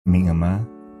Aming Ama,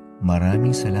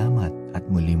 maraming salamat at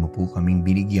muli mo po kaming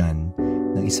binigyan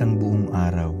ng isang buong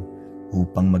araw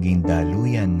upang maging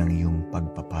daluyan ng iyong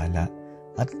pagpapala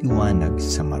at liwanag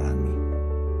sa marami.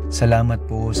 Salamat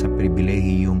po sa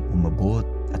pribilehiyong umabot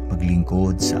at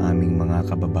maglingkod sa aming mga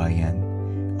kababayan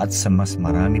at sa mas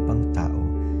marami pang tao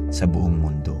sa buong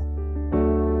mundo.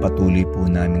 Patuloy po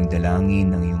naming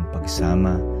dalangin ang iyong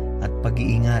pagsama at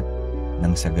pag-iingat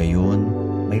nang sa gayon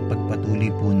may pagpatuloy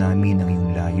po namin ang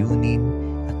iyong layunin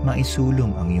at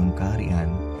maisulong ang iyong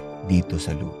kaharian dito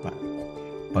sa lupa.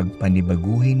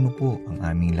 Pagpanibaguhin mo po ang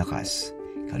aming lakas,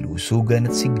 kalusugan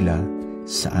at sigla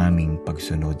sa aming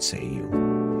pagsunod sa iyo.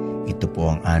 Ito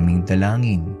po ang aming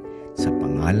dalangin sa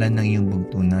pangalan ng iyong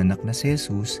bugtong na anak na si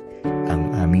Jesus,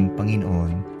 ang aming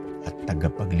Panginoon at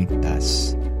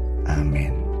tagapagligtas.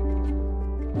 Amen.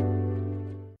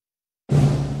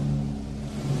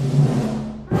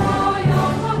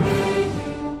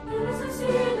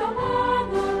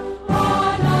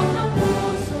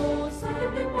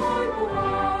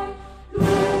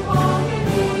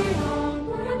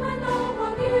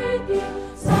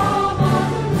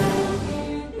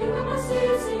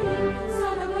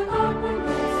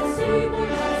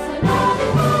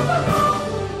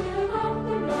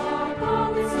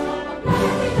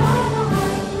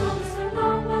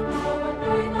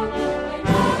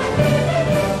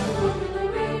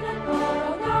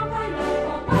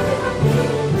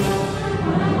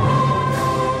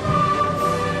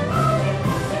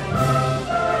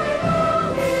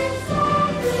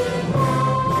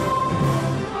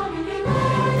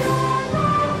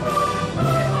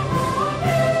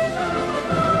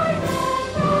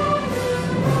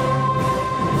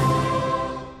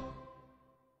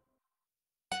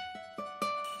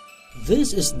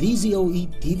 This is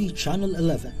DZOE TV Channel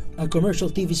 11, a commercial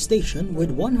TV station with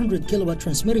 100 kilowatt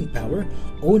transmitting power,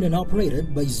 owned and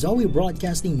operated by Zoe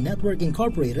Broadcasting Network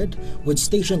Incorporated, with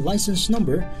station license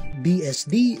number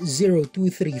BSD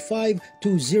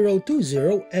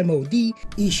 02352020 MOD,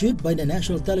 issued by the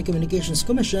National Telecommunications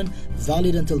Commission,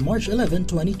 valid until March 11,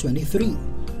 2023.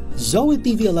 Zoe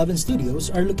TV 11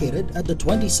 studios are located at the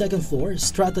 22nd floor,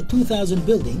 Strata 2000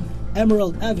 building,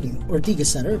 Emerald Avenue, Ortigas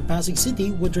Center, Pasig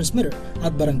City, with transmitter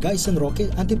at Barangay San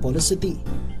Roque, Antipolo City.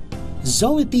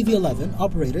 Zoe TV 11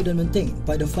 operated and maintained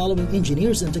by the following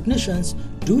engineers and technicians,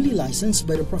 duly licensed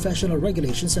by the Professional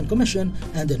Regulations and Commission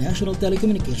and the National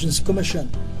Telecommunications Commission.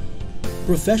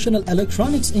 Professional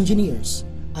Electronics Engineers: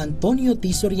 Antonio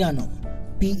T. Soriano,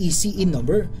 PECE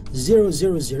number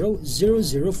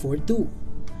 0000042.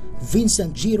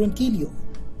 Vincent G. Ronquillo,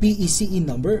 PECE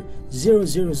number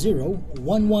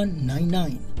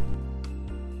 0001199.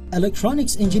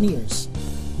 Electronics Engineers: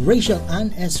 Rachel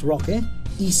Ann S. Roque,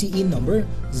 ECE number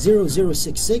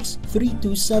 0066327.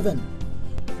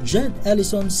 Jed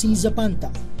Ellison C. Zapanta,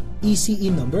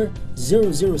 ECE number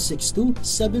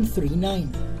 0062739.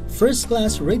 First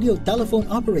Class Radio Telephone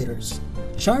Operators: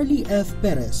 Charlie F.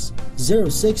 Perez,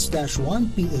 06-1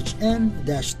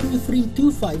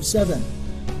 PHN-23257.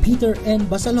 Peter N.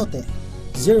 Basalote,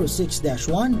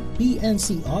 06-1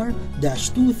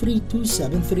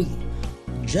 PNCR-23273.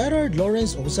 Gerard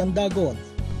Lawrence Osandagol,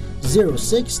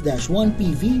 06-1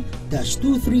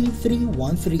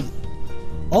 PV-23313.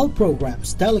 All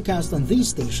programs telecast on this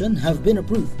station have been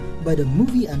approved by the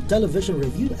Movie and Television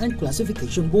Review and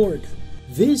Classification Board.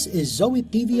 This is Zoe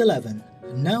TV 11,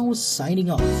 now signing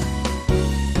off.